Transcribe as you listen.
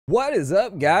What is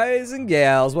up, guys and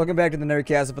gals? Welcome back to the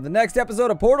Nerdcast for the next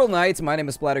episode of Portal Knights. My name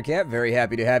is Splattercat. Very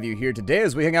happy to have you here today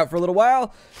as we hang out for a little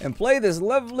while and play this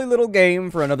lovely little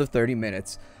game for another 30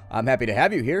 minutes. I'm happy to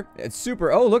have you here. It's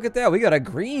super... Oh, look at that. We got a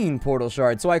green portal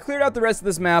shard. So I cleared out the rest of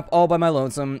this map all by my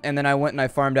lonesome, and then I went and I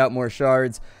farmed out more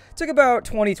shards. Took about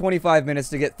 20-25 minutes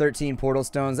to get 13 portal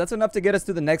stones. That's enough to get us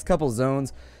to the next couple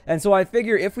zones. And so I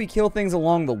figure if we kill things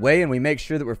along the way and we make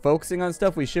sure that we're focusing on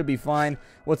stuff, we should be fine.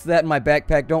 What's that in my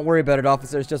backpack? Don't worry about it,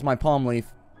 officer. It's just my palm leaf.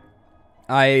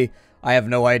 I have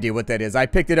no idea what that is. I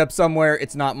picked it up somewhere.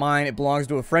 It's not mine. It belongs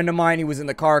to a friend of mine. He was in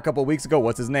the car a couple weeks ago.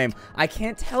 What's his name? I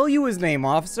can't tell you his name,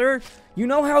 officer. You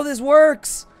know how this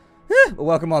works.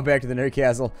 Welcome on back to the Nerd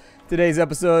Castle. Today's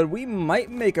episode, we might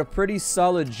make a pretty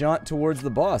solid jaunt towards the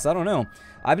boss. I don't know.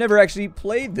 I've never actually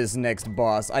played this next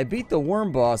boss. I beat the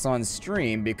worm boss on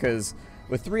stream because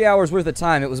with 3 hours worth of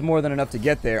time, it was more than enough to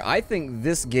get there. I think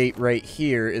this gate right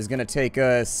here is going to take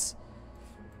us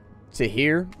to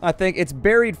here. I think it's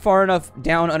buried far enough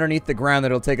down underneath the ground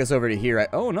that it'll take us over to here.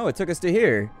 Oh no, it took us to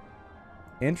here.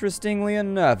 Interestingly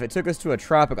enough, it took us to a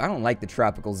tropical... I don't like the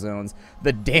tropical zones.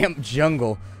 The damp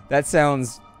jungle. That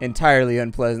sounds entirely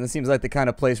unpleasant. This seems like the kind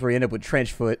of place where you end up with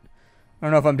trench foot. I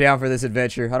don't know if I'm down for this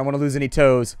adventure. I don't want to lose any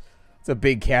toes. It's a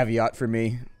big caveat for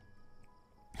me.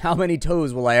 How many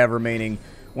toes will I have remaining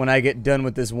when I get done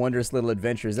with this wondrous little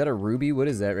adventure? Is that a ruby? What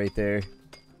is that right there?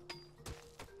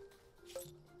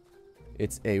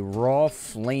 It's a raw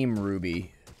flame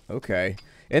ruby. Okay.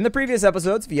 In the previous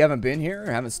episodes, if you haven't been here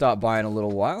or haven't stopped by in a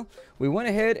little while, we went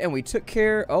ahead and we took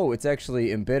care... Oh, it's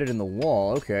actually embedded in the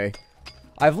wall. Okay.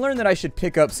 I've learned that I should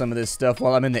pick up some of this stuff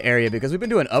while I'm in the area because we've been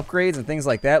doing upgrades and things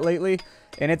like that lately,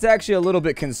 and it's actually a little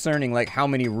bit concerning, like how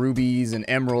many rubies and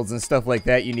emeralds and stuff like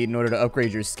that you need in order to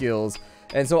upgrade your skills.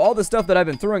 And so all the stuff that I've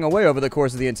been throwing away over the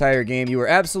course of the entire game, you were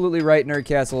absolutely right, Nerd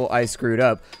Castle, I screwed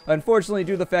up. Unfortunately,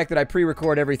 due to the fact that I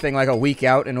pre-record everything like a week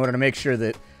out in order to make sure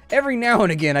that every now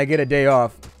and again I get a day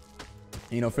off,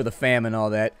 you know, for the fam and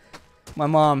all that. My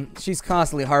mom, she's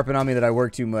constantly harping on me that I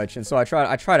work too much, and so I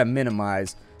try to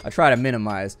minimize.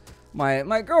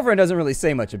 My girlfriend doesn't really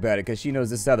say much about it because she knows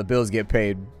this is how the bills get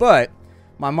paid. But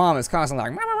my mom is constantly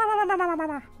like,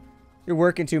 "You're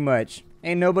working too much."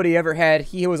 Ain't nobody ever had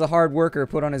 "he was a hard worker"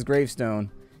 put on his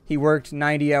gravestone. He worked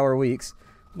 90-hour weeks.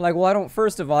 I'm like, well, I don't.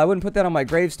 First of all, I wouldn't put that on my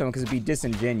gravestone because it'd be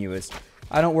disingenuous.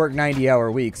 I don't work 90-hour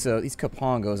weeks. So these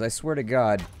capongos, I swear to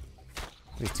God,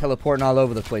 they're teleporting all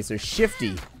over the place. They're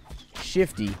shifty.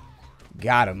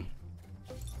 Got him.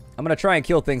 I'm going to try and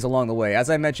kill things along the way. As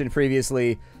I mentioned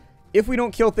previously, if we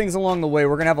don't kill things along the way,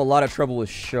 we're going to have a lot of trouble with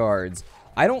shards.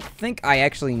 I don't think I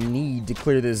actually need to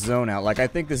clear this zone out. Like, I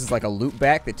think this is like a loop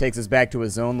back that takes us back to a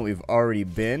zone that we've already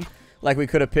been. Like, we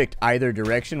could have picked either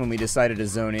direction when we decided to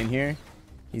zone in here.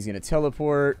 He's going to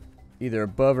teleport either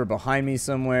above or behind me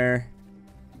somewhere.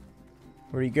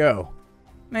 Where'd he go?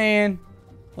 Man.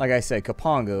 Like I said,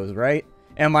 capongos, right?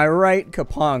 Am I right?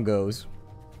 Capongos.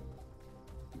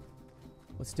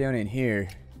 What's down in here?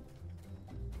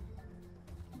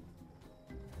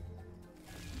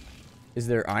 Is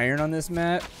there iron on this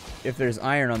map? If there's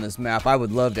iron on this map, I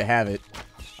would love to have it.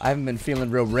 I haven't been feeling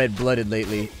real red-blooded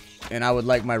lately, and I would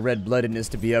like my red-bloodedness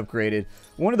to be upgraded.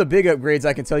 One of the big upgrades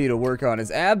I can tell you to work on is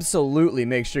absolutely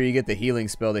make sure you get the healing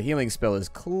spell. The healing spell is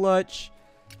clutch.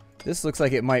 This looks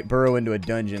like it might burrow into a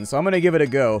dungeon, so I'm going to give it a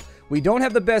go. We don't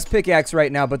have the best pickaxe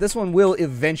right now, but this one will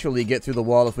eventually get through the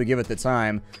wall if we give it the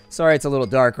time. Sorry it's a little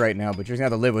dark right now, but you're going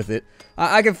to have to live with it.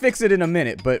 I can fix it in a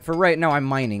minute, but for right now, I'm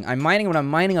mining. When I'm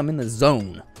mining, I'm in the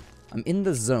zone. I'm in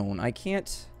the zone. I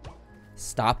can't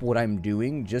stop what I'm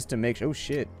doing just to make sure... Oh,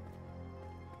 shit.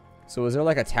 So is there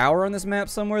like a tower on this map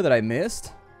somewhere that I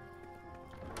missed?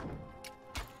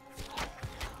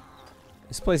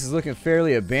 This place is looking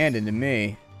fairly abandoned to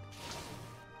me.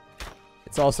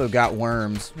 It's also got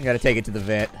worms. I gotta take it to the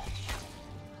vet.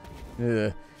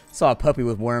 Ugh. Saw a puppy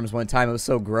with worms one time. It was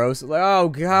so gross. Like, oh,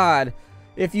 God.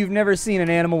 If you've never seen an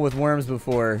animal with worms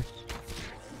before,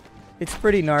 it's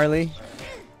pretty gnarly.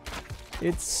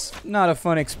 It's not a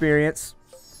fun experience.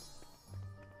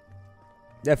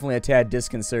 Definitely a tad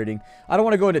disconcerting. I don't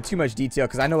want to go into too much detail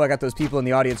because I know I got those people in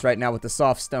the audience right now with the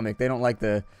soft stomach. They don't like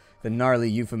the gnarly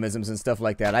euphemisms and stuff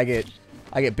like that. I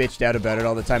get bitched out about it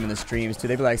all the time in the streams, too.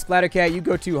 They'd be like, Splattercat, you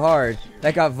go too hard.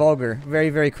 That got vulgar very,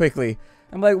 very quickly.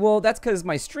 I'm like, well, that's because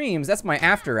my streams, that's my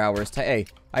after hours. Hey,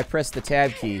 I pressed the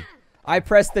tab key. I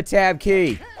pressed the tab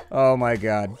key. Oh, my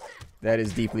God. That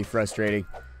is deeply frustrating.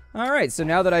 All right, so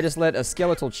now that I just let a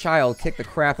skeletal child kick the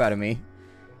crap out of me,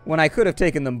 when I could have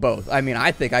taken them both. I mean,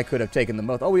 I think I could have taken them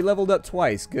both. Oh, we leveled up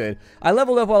twice. Good. I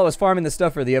leveled up while I was farming the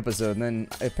stuff for the episode, and then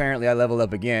apparently I leveled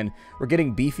up again. We're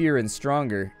getting beefier and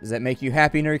stronger. Does that make you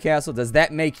happy, Nerd Castle? Does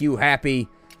that make you happy?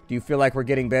 Do you feel like we're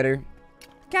getting better?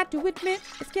 Got to admit,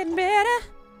 it's getting better.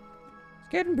 It's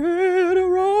getting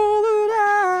better all the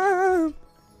time.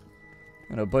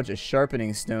 And a bunch of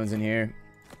sharpening stones in here.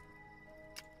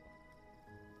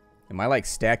 Am I like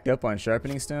stacked up on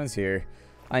sharpening stones here?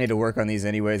 I need to work on these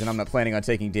anyways, and I'm not planning on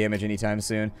taking damage anytime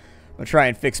soon. I'm gonna try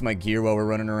and fix my gear while we're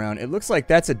running around. It looks like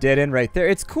that's a dead end right there.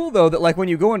 It's cool though that like when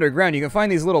you go underground, you can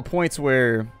find these little points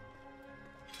where...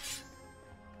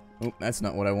 Oh, that's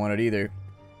not what I wanted either.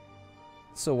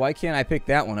 So why can't I pick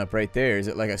that one up right there? Is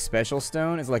it like a special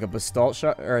stone? Is it like a basalt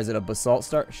or is it a basalt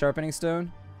sharpening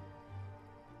stone?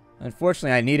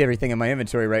 Unfortunately, I need everything in my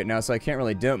inventory right now, so I can't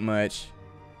really dump much.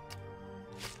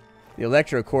 The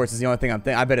electro quartz is the only thing I'm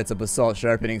thinking. I bet it's a basalt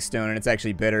sharpening stone, and it's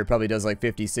actually better. It probably does like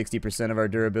 50-60% of our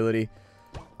durability.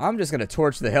 I'm just going to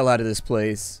torch the hell out of this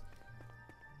place.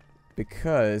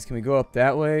 Because, can we go up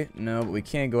that way? No, but we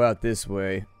can't go out this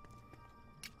way.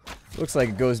 Looks like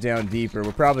it goes down deeper.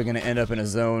 We're probably going to end up in a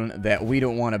zone that we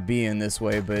don't want to be in this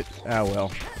way, but, ah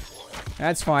well.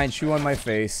 That's fine. Chew on my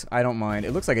face. I don't mind.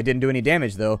 It looks like it didn't do any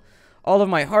damage, though. All of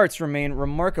my hearts remain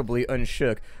remarkably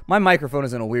unshook. My microphone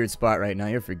is in a weird spot right now.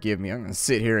 You'll forgive me. I'm going to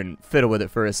sit here and fiddle with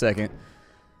it for a second.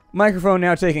 Microphone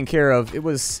now taken care of.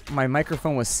 My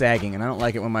microphone was sagging, and I don't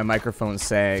like it when my microphone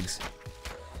sags.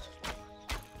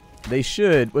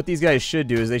 What these guys should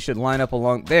do is they should line up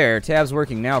along there. Tab's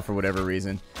working now for whatever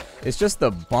reason. It's just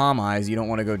the bomb eyes you don't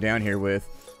want to go down here with.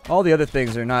 All the other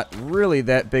things are not really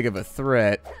that big of a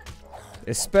threat.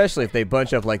 Especially if they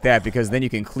bunch up like that, because then you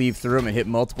can cleave through them and hit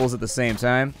multiples at the same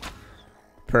time.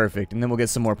 Perfect. And then we'll get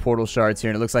some more portal shards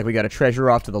here, and it looks like we got a treasure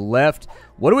off to the left.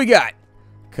 What do we got?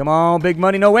 Come on, big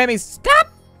money, no whammies. Stop!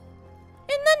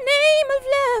 In the name of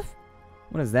love.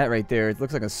 What is that right there? It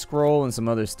looks like a scroll and some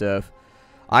other stuff.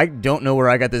 I don't know where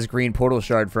I got this green portal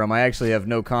shard from. I actually have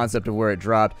no concept of where it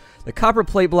dropped. The copper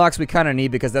plate blocks we kind of need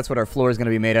because that's what our floor is going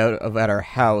to be made out of at our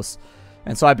house.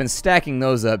 And so I've been stacking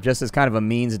those up just as kind of a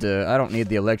means to... I don't need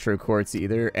the electro quartz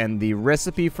either. And the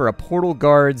recipe for a portal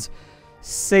guard's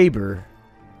saber.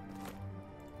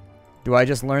 Do I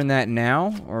just learn that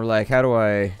now? Or like, how do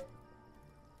I...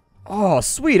 Oh,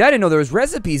 sweet. I didn't know there was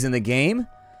recipes in the game.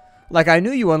 Like, I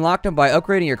knew you unlocked them by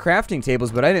upgrading your crafting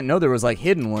tables, but I didn't know there was like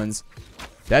hidden ones.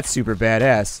 That's super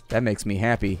badass. That makes me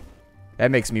happy. That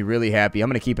makes me really happy. I'm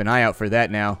going to keep an eye out for that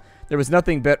now. There was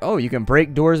nothing but... Oh, you can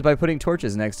break doors by putting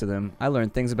torches next to them. I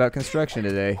learned things about construction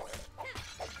today.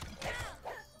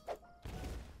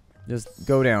 Just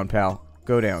go down, pal.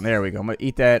 Go down. There we go. I'm going to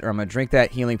eat that, or I'm going to drink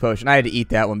that healing potion. I had to eat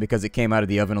that one because it came out of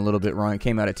the oven a little bit wrong. It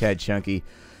came out a tad chunky.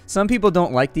 Some people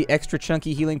don't like the extra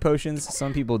chunky healing potions.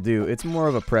 Some people do. It's more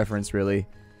of a preference, really.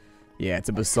 Yeah, it's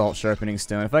a basalt sharpening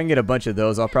stone. If I can get a bunch of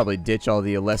those, I'll probably ditch all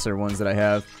the lesser ones that I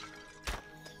have.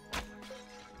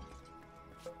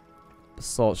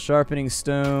 Basalt sharpening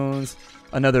stones.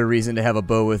 Another reason to have a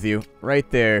bow with you. Right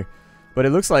there. But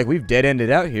it looks like we've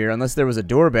dead-ended out here, unless there was a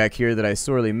door back here that I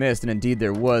sorely missed, and indeed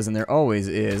there was, and there always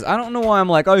is. I don't know why I'm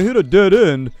like, I hit a dead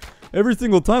end. Every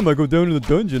single time I go down to the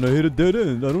dungeon, I hit a dead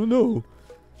end. I don't know.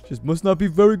 Just must not be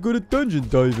very good at dungeon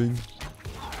diving.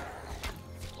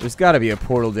 There's got to be a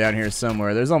portal down here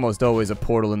somewhere. There's almost always a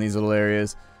portal in these little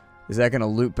areas. Is that going to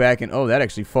loop back? And oh, that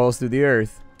actually falls through the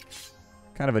earth.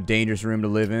 Kind of a dangerous room to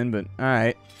live in, but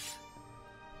alright.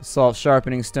 Assault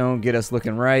sharpening stone, get us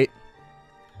looking right.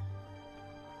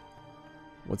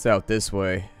 What's out this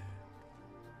way?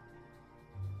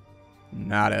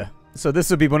 Nada. So this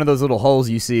would be one of those little holes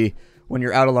you see when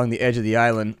you're out along the edge of the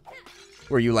island,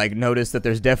 where you like notice that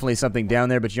there's definitely something down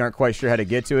there, but you aren't quite sure how to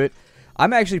get to it.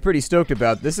 I'm actually pretty stoked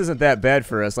about this. Isn't that bad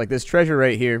for us. Like this treasure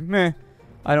right here, meh.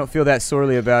 I don't feel that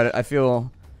sorely about it. I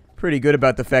feel pretty good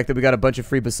about the fact that we got a bunch of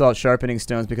free basalt sharpening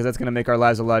stones, because that's going to make our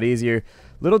lives a lot easier.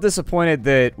 Little disappointed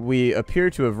that we appear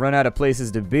to have run out of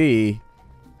places to be.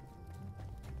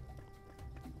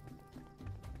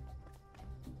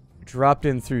 Dropped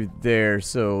in through there,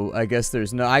 so I guess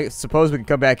there's no... I suppose we can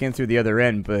come back in through the other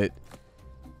end, but...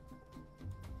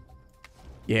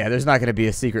 Yeah, there's not going to be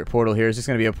a secret portal here. It's just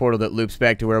going to be a portal that loops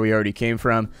back to where we already came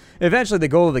from. Eventually, the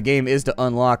goal of the game is to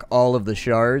unlock all of the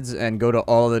shards and go to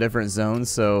all the different zones,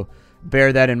 so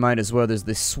bear that in mind as well. There's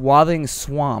the Swathing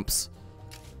Swamps.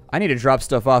 I need to drop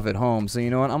stuff off at home, so you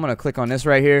know what? I'm going to click on this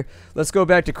right here. Let's go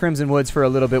back to Crimson Woods for a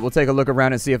little bit. We'll take a look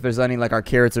around and see if there's any, like, our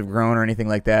carrots have grown or anything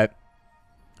like that.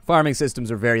 Farming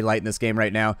systems are very light in this game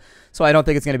right now, so I don't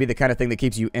think it's going to be the kind of thing that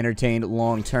keeps you entertained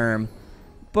long term.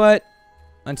 But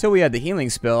until we had the healing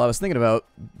spell, I was thinking about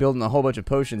building a whole bunch of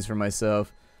potions for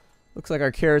myself. Looks like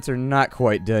our carrots are not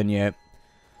quite done yet.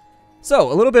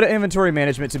 So, a little bit of inventory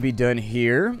management to be done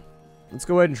here. Let's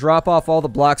go ahead and drop off all the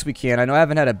blocks we can. I know I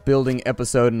haven't had a building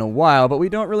episode in a while, but we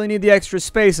don't really need the extra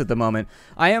space at the moment.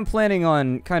 I am planning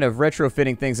on kind of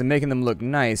retrofitting things and making them look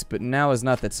nice, but now is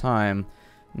not the time.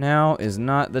 Now is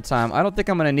not the time. I don't think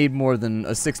I'm going to need more than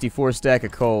a 64 stack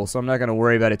of coal, so I'm not going to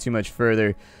worry about it too much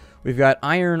further. We've got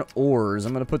iron ores.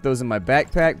 I'm going to put those in my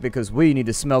backpack because we need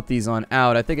to smelt these on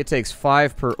out. I think it takes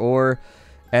 5 per ore,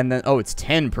 and then, oh, it's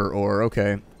 10 per ore.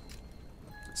 Okay.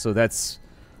 So that's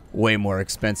way more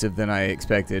expensive than I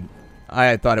expected.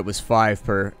 I thought it was 5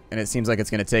 per, and it seems like it's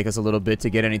going to take us a little bit to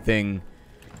get anything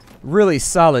really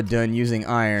solid done using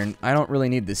iron. I don't really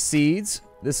need the seeds.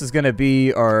 This is going to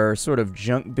be our sort of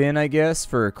junk bin, I guess,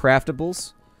 for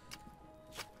craftables.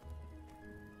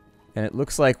 And it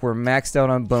looks like we're maxed out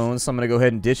on bones, so I'm going to go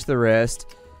ahead and ditch the rest.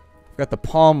 I've got the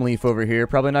palm leaf over here.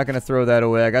 Probably not going to throw that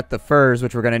away. I got the furs,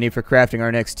 which we're going to need for crafting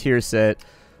our next tier set.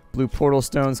 Blue portal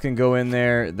stones can go in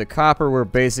there. The copper we're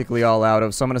basically all out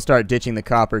of, so I'm going to start ditching the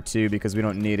copper too because we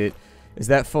don't need it. Is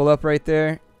that full up right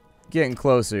there? Getting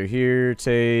closer. Here,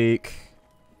 take...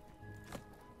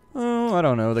 oh, I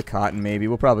don't know. The cotton maybe.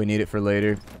 We'll probably need it for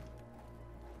later.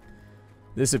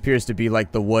 This appears to be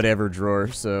like the whatever drawer,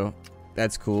 so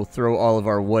that's cool. Throw all of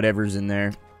our whatevers in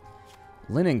there.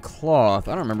 Linen cloth.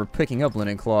 I don't remember picking up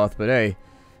linen cloth, but hey.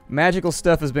 Magical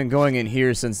stuff has been going in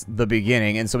here since the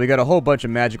beginning, and so we got a whole bunch of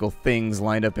magical things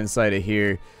lined up inside of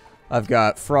here. I've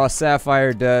got frost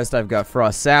sapphire dust. I've got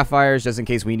frost sapphires just in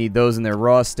case we need those in their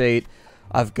raw state.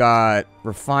 I've got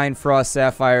refined frost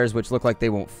sapphires, which look like they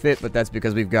won't fit, but that's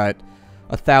because we've got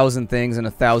 1,000 things in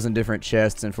 1,000 different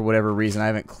chests, and for whatever reason I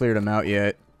haven't cleared them out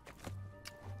yet.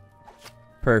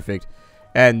 Perfect.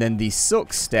 And then the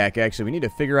silk stack, actually, we need to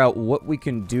figure out what we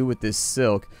can do with this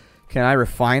silk. Can I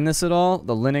refine this at all?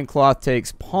 The linen cloth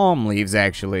takes palm leaves,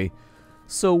 actually.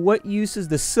 So what use is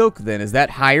the silk, then? Is that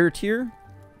higher tier?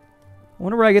 I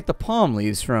wonder where I get the palm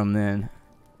leaves from, then.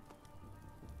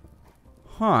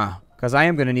 Huh. Because I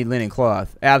am going to need linen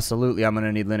cloth. Absolutely, I'm going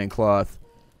to need linen cloth.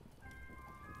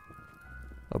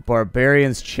 A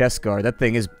barbarian's chest guard. That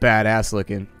thing is badass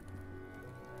looking.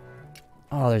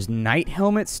 Oh, there's knight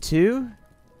helmets, too?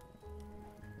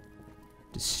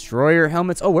 Destroyer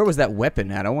helmets. Oh, where was that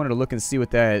weapon at? I wanted to look and see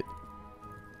what that...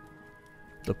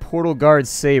 the portal guard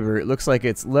saber. It looks like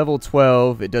it's level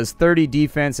 12. It does 30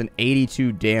 defense and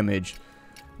 82 damage.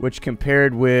 Which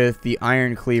compared with the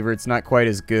iron cleaver, it's not quite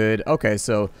as good. Okay,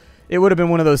 so it would have been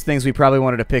one of those things we probably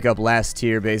wanted to pick up last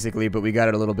tier, basically, but we got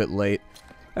it a little bit late.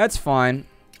 That's fine.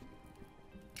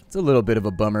 It's a little bit of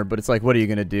a bummer, but it's like, what are you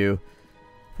going to do?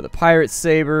 For the pirate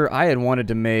saber, I had wanted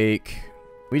to make...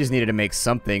 we just needed to make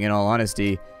something, in all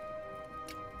honesty.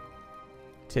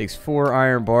 Takes 4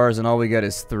 iron bars, and all we got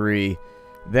is 3.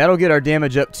 That'll get our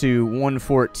damage up to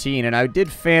 114, and I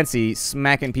did fancy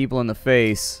smacking people in the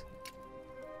face.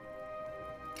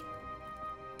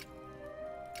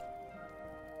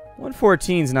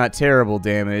 $114's not terrible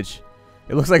damage.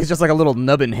 It looks like it's just like a little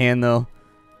nubbin hand, though.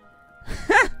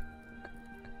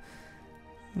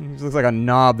 It just looks like a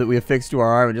knob that we affixed to our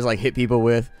arm and just like hit people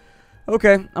with.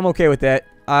 Okay, I'm okay with that.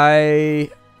 I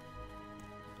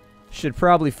should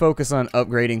probably focus on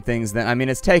upgrading things then. I mean,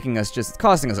 it's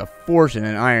costing us a fortune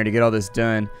in iron to get all this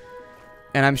done.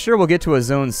 And I'm sure we'll get to a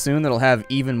zone soon that'll have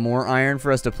even more iron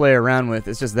for us to play around with.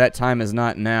 It's just that time is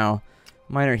not now.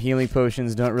 Minor healing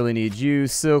potions don't really need you.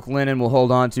 Silk linen we'll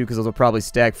hold on to because those will probably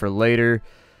stack for later.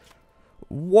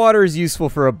 Water is useful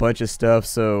for a bunch of stuff,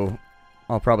 so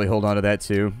I'll probably hold on to that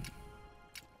too.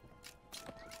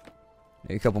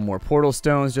 A couple more portal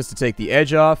stones just to take the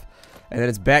edge off. And then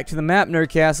it's back to the map, Nerd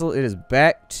Castle. It is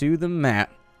back to the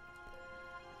map.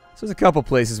 So there's a couple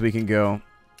places we can go.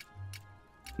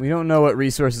 We don't know what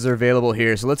resources are available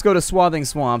here, so let's go to Swathing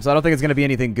Swamps. I don't think it's going to be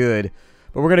anything good,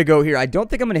 but we're going to go here. I don't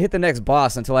think I'm going to hit the next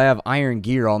boss until I have iron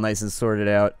gear all nice and sorted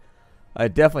out. I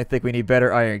definitely think we need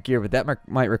better iron gear, but that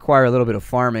might require a little bit of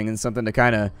farming and something to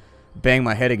kind of bang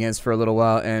my head against for a little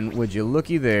while. And would you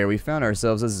looky there, we found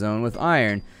ourselves a zone with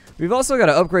iron. We've also got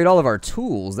to upgrade all of our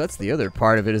tools. That's the other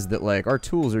part of it, is that like our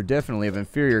tools are definitely of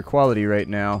inferior quality right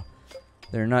now.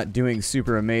 They're not doing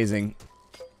super amazing.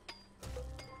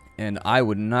 And I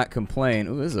would not complain.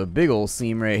 Ooh, this is a big old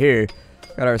seam right here.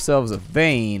 Got ourselves a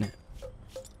vein.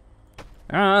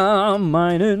 I'm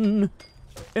mining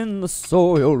in the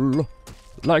soil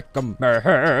like a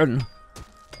man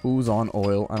who's on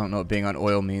oil. I don't know what being on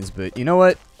oil means, but you know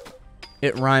what?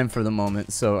 It rhymed for the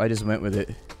moment, so I just went with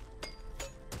it.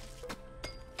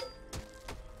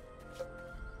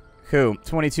 Cool.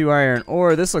 22 iron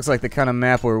ore. This looks like the kind of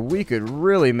map where we could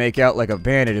really make out like a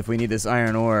bandit if we need this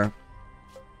iron ore.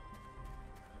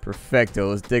 Perfecto.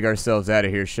 Let's dig ourselves out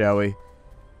of here, shall we?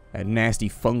 That nasty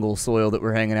fungal soil that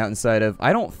we're hanging out inside of.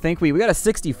 I don't think we got a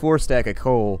 64 stack of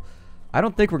coal. I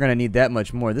don't think we're going to need that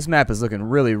much more. This map is looking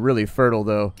really, really fertile,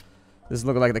 though. This is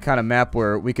looking like the kind of map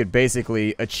where we could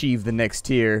basically achieve the next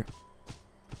tier.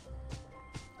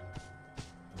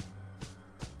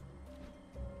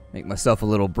 Make myself a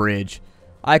little bridge.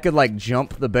 I could, like,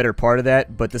 jump the better part of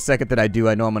that, but the second that I do,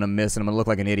 I know I'm going to miss, and I'm going to look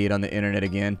like an idiot on the internet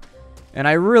again. And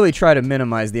I really try to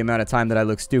minimize the amount of time that I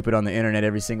look stupid on the internet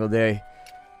every single day.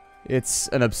 It's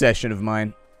an obsession of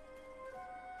mine.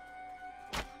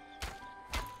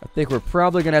 I think we're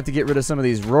probably going to have to get rid of some of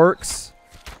these Rorks.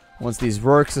 Once these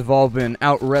Rorks have all been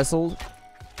out-wrestled,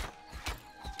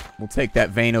 we'll take that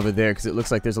vein over there because it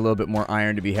looks like there's a little bit more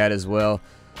iron to be had as well.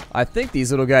 I think these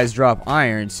little guys drop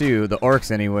iron too, the Orcs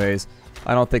anyways.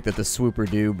 I don't think that the Swooper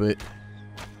do, but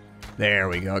there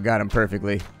we go. Got him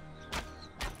perfectly.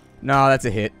 No, that's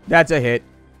a hit. That's a hit.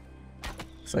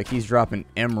 Looks like he's dropping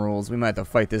emeralds. We might have to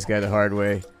fight this guy the hard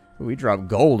way. Ooh, we dropped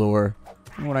gold ore. I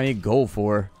don't know what I need gold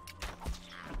for.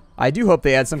 I do hope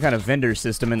they add some kind of vendor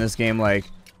system in this game, like,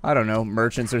 I don't know,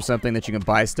 merchants or something that you can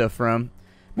buy stuff from.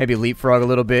 Maybe leapfrog a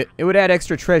little bit. It would add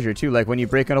extra treasure too, like when you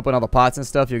break open all the pots and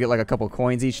stuff, you'll get like a couple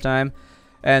coins each time.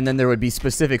 And then there would be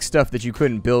specific stuff that you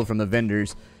couldn't build from the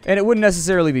vendors. And it wouldn't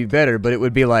necessarily be better, but it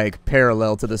would be like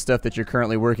parallel to the stuff that you're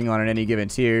currently working on in any given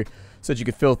tier, so that you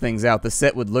could fill things out. The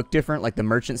set would look different, like the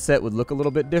merchant set would look a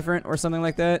little bit different or something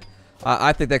like that.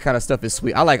 I think that kind of stuff is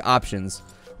sweet. I like options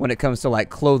when it comes to like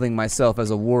clothing myself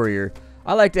as a warrior.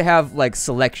 I like to have like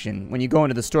selection. When you go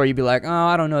into the store, you'd be like, oh,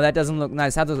 I don't know, that doesn't look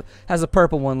nice. How's the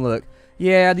purple one look?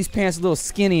 Yeah, these pants are a little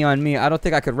skinny on me. I don't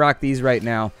think I could rock these right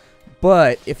now.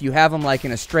 But if you have them like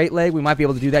in a straight leg, we might be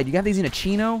able to do that. You got these in a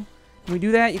chino? Can we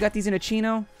do that? You got these in a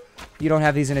chino? You don't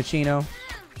have these in a chino?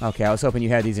 Okay, I was hoping you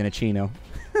had these in a chino.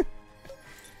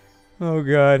 Oh,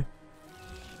 God.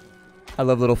 I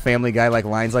love little Family Guy like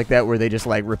lines like that where they just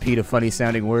like repeat a funny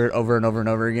sounding word over and over and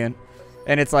over again.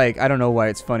 And it's like, I don't know why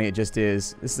it's funny, it just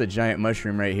is. This is a giant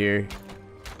mushroom right here.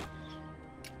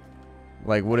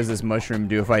 Like, what does this mushroom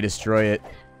do if I destroy it?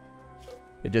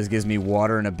 It just gives me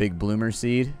water and a big bloomer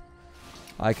seed.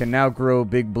 I can now grow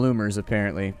big bloomers,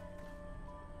 apparently.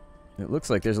 It looks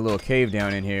like there's a little cave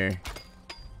down in here.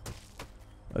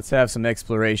 Let's have some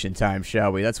exploration time,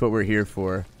 shall we? That's what we're here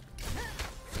for.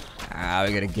 Ah,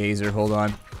 we got a gazer. Hold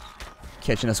on.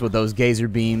 Catching us with those gazer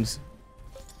beams.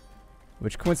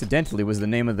 Which coincidentally was the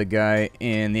name of the guy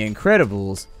in The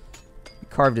Incredibles. He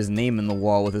carved his name in the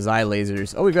wall with his eye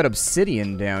lasers. Oh, we've got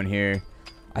obsidian down here.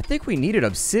 I think we needed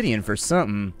obsidian for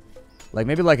something. Like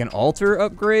maybe like an altar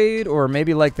upgrade, or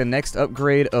maybe like the next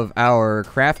upgrade of our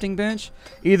crafting bench.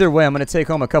 Either way, I'm going to take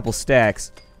home a couple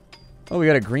stacks. Oh, we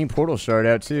got a green portal shard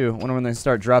out too. Wonder when they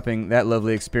start dropping that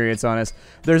lovely experience on us.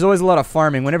 There's always a lot of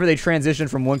farming. Whenever they transition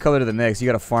from one color to the next, you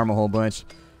got to farm a whole bunch.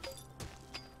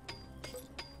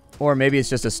 Or maybe it's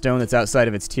just a stone that's outside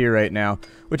of its tier right now,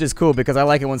 which is cool because I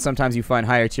like it when sometimes you find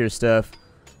higher tier stuff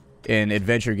in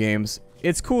adventure games.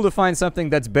 It's cool to find something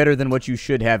that's better than what you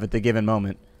should have at the given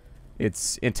moment.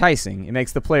 It's enticing. It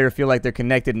makes the player feel like they're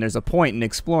connected, and there's a point in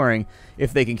exploring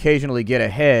if they can occasionally get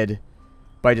ahead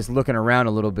by just looking around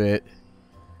a little bit.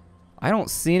 I don't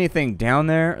see anything down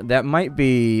there. That might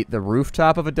be the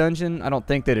rooftop of a dungeon. I don't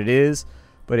think that it is,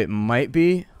 but it might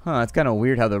be. Huh, it's kind of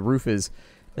weird how the roof is.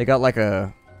 They got like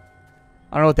a...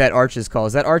 I don't know what that arch is called.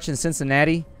 Is that arch in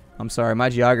Cincinnati? I'm sorry, my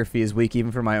geography is weak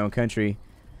even for my own country.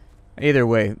 Either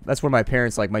way, that's where my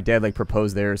parents, like, my dad, like,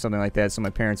 proposed there or something like that, so my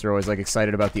parents are always, like,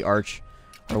 excited about the arch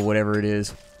or whatever it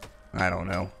is. I don't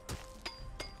know.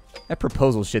 That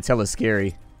proposal shit's hella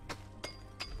scary.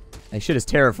 That shit is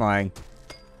terrifying.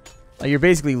 Like, you're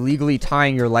basically legally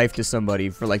tying your life to somebody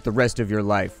for, like, the rest of your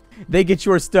life. They get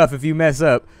your stuff if you mess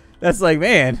up. That's like,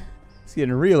 man, it's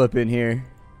getting real up in here.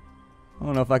 I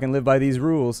don't know if I can live by these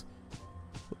rules.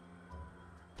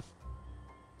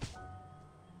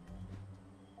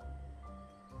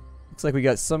 Looks like we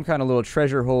got some kind of little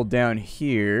treasure hole down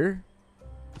here.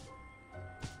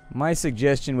 My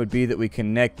suggestion would be that we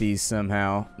connect these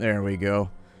somehow. There we go.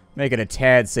 Make it a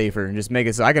tad safer and just make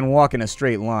it so I can walk in a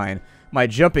straight line. My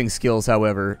jumping skills,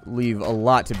 however, leave a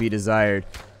lot to be desired.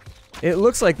 It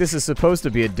looks like this is supposed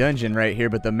to be a dungeon right here,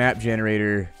 but the map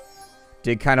generator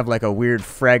did kind of like a weird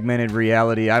fragmented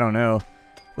reality. I don't know.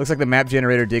 Looks like the map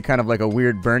generator did kind of like a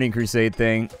weird Burning Crusade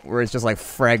thing where it's just like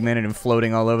fragmented and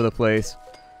floating all over the place.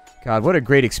 God, what a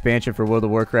great expansion for World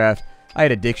of Warcraft. I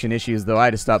had addiction issues, though. I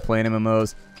had to stop playing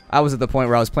MMOs. I was at the point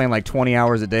where I was playing like 20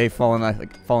 hours a day, falling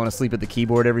asleep at the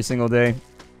keyboard every single day.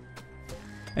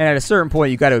 And at a certain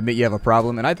point, you got to admit you have a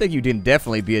problem. And I think you can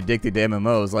definitely be addicted to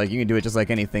MMOs. Like, you can do it just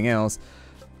like anything else.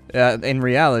 In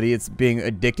reality, it's being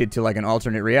addicted to like an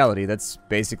alternate reality. That's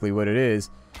basically what it is.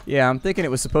 Yeah, I'm thinking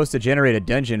it was supposed to generate a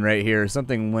dungeon right here.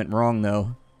 Something went wrong,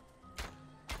 though.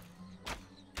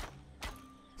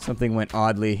 Something went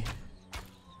oddly.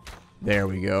 There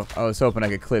we go. I was hoping I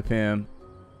could clip him.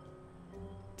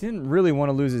 Didn't really want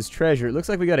to lose his treasure. It looks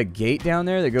like we got a gate down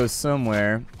there that goes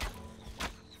somewhere.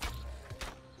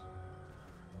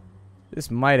 This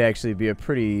might actually be a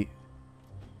pretty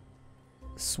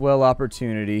swell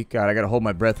opportunity. God, I gotta hold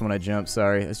my breath when I jump.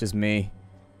 Sorry, that's just me.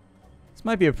 This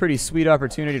might be a pretty sweet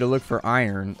opportunity to look for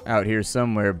iron out here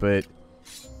somewhere, but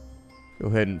go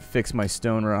ahead and fix my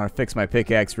stone or fix my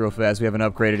pickaxe real fast. We haven't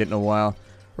upgraded it in a while.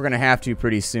 We're gonna have to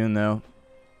pretty soon, though.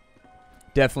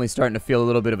 Definitely starting to feel a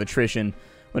little bit of attrition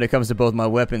when it comes to both my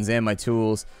weapons and my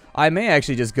tools. I may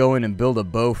actually just go in and build a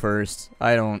bow first.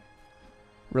 I don't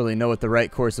really know what the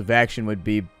right course of action would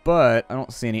be, but I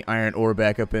don't see any iron ore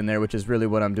back up in there, which is really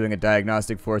what I'm doing a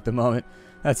diagnostic for at the moment.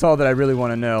 That's all that I really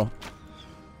want to know.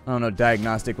 I don't know if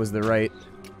diagnostic was the right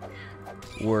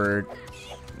word.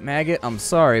 Maggot, I'm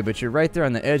sorry, but you're right there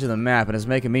on the edge of the map, and it's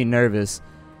making me nervous.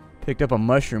 Picked up a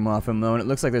mushroom off him, though, and it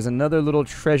looks like there's another little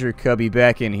treasure cubby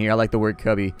back in here. I like the word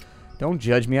cubby. Don't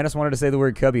judge me. I just wanted to say the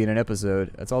word cubby in an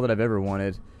episode. That's all that I've ever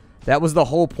wanted. That was the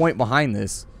whole point behind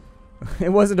this. It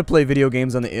wasn't to play video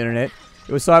games on the internet.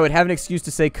 It was so I would have an excuse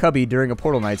to say cubby during a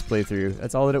Portal Knights playthrough.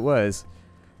 That's all that it was.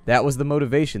 That was the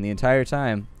motivation the entire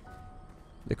time.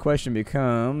 The question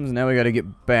becomes, now we got to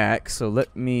get back, so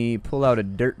let me pull out a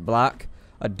dirt block.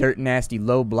 A dirt nasty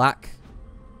low block.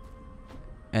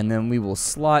 And then we will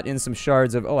slot in some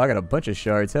shards of... Oh, I got a bunch of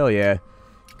shards. Hell yeah.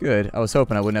 Good. I was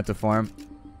hoping I wouldn't have to farm.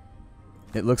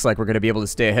 It looks like we're going to be able to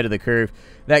stay ahead of the curve.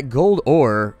 That gold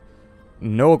ore...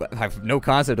 I have no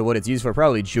concept of what it's used for.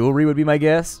 Probably jewelry would be my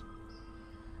guess.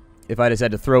 If I just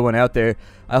had to throw one out there.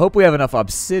 I hope we have enough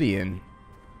obsidian.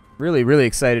 Really, really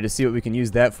excited to see what we can use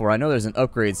that for. I know there's an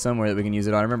upgrade somewhere that we can use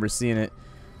it on. I remember seeing it.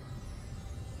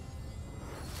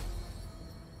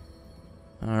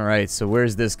 Alright, so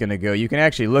where's this going to go? You can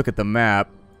actually look at the map.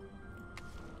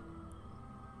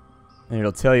 And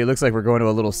it'll tell you, it looks like we're going to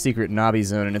a little secret knobby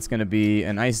zone, and it's going to be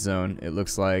an ice zone, it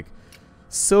looks like.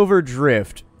 Silver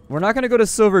Drift. We're not going to go to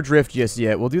Silver Drift just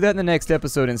yet. We'll do that in the next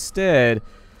episode instead.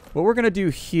 What we're going to do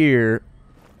here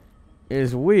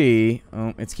is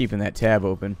oh, it's keeping that tab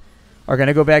open. Are going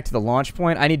to go back to the launch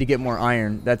point. I need to get more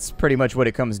iron. That's pretty much what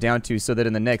it comes down to, so that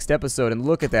in the next episode, and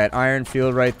look at that iron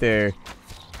field right there.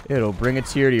 It'll bring a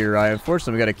tear to your eye.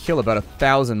 Unfortunately, we got to kill about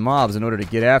 1,000 mobs in order to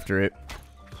get after it.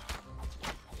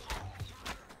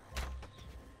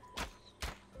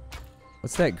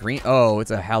 What's that green? Oh,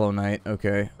 it's a Hollow Knight.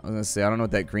 Okay. I was going to say, I don't know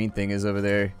what that green thing is over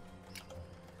there.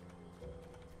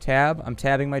 Tab? I'm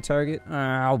tabbing my target?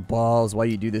 Oh, balls. Why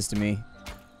you do this to me?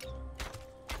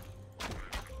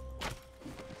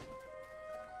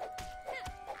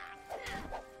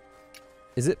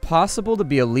 Is it possible to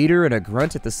be a leader and a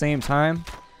grunt at the same time?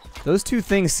 Those two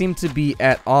things seem to be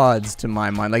at odds to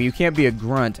my mind. Like, you can't be a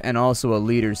grunt and also a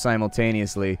leader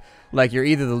simultaneously. Like, you're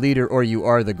either the leader or you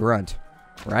are the grunt.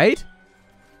 Right?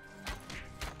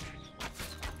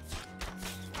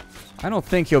 I don't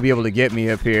think he'll be able to get me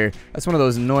up here. That's one of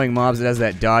those annoying mobs that has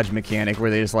that dodge mechanic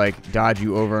where they just, like, dodge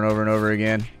you over and over and over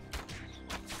again.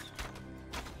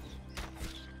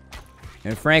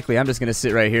 And frankly, I'm just going to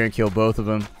sit right here and kill both of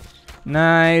them.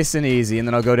 Nice and easy, and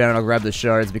then I'll go down and I'll grab the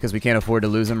shards because we can't afford to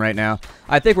lose them right now.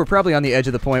 I think we're probably on the edge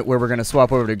of the point where we're going to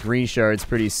swap over to green shards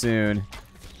pretty soon.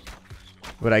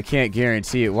 But I can't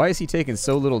guarantee it. Why is he taking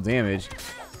so little damage?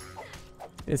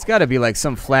 It's got to be like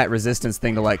some flat resistance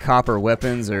thing to like copper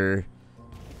weapons or...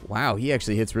 Wow, he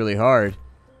actually hits really hard.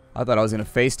 I thought I was going to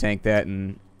face tank that,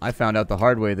 and I found out the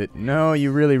hard way that no,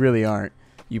 you really, really aren't.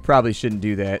 You probably shouldn't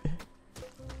do that.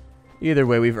 Either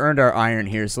way, we've earned our iron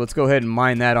here, so let's go ahead and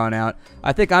mine that on out.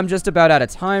 I think I'm just about out of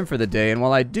time for the day, and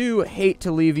while I do hate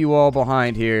to leave you all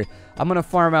behind here, I'm going to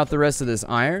farm out the rest of this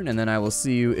iron, and then I will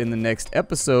see you in the next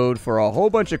episode for a whole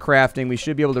bunch of crafting. We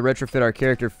should be able to retrofit our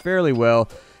character fairly well.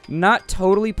 Not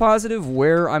totally positive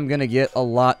where I'm going to get a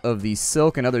lot of the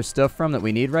silk and other stuff from that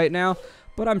we need right now,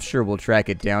 but I'm sure we'll track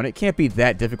it down. It can't be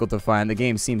that difficult to find. The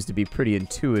game seems to be pretty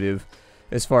intuitive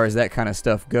as far as that kind of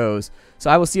stuff goes.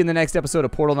 So I will see you in the next episode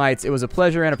of Portal Knights. It was a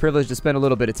pleasure and a privilege to spend a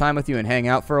little bit of time with you and hang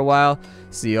out for a while.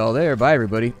 See y'all there. Bye,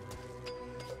 everybody.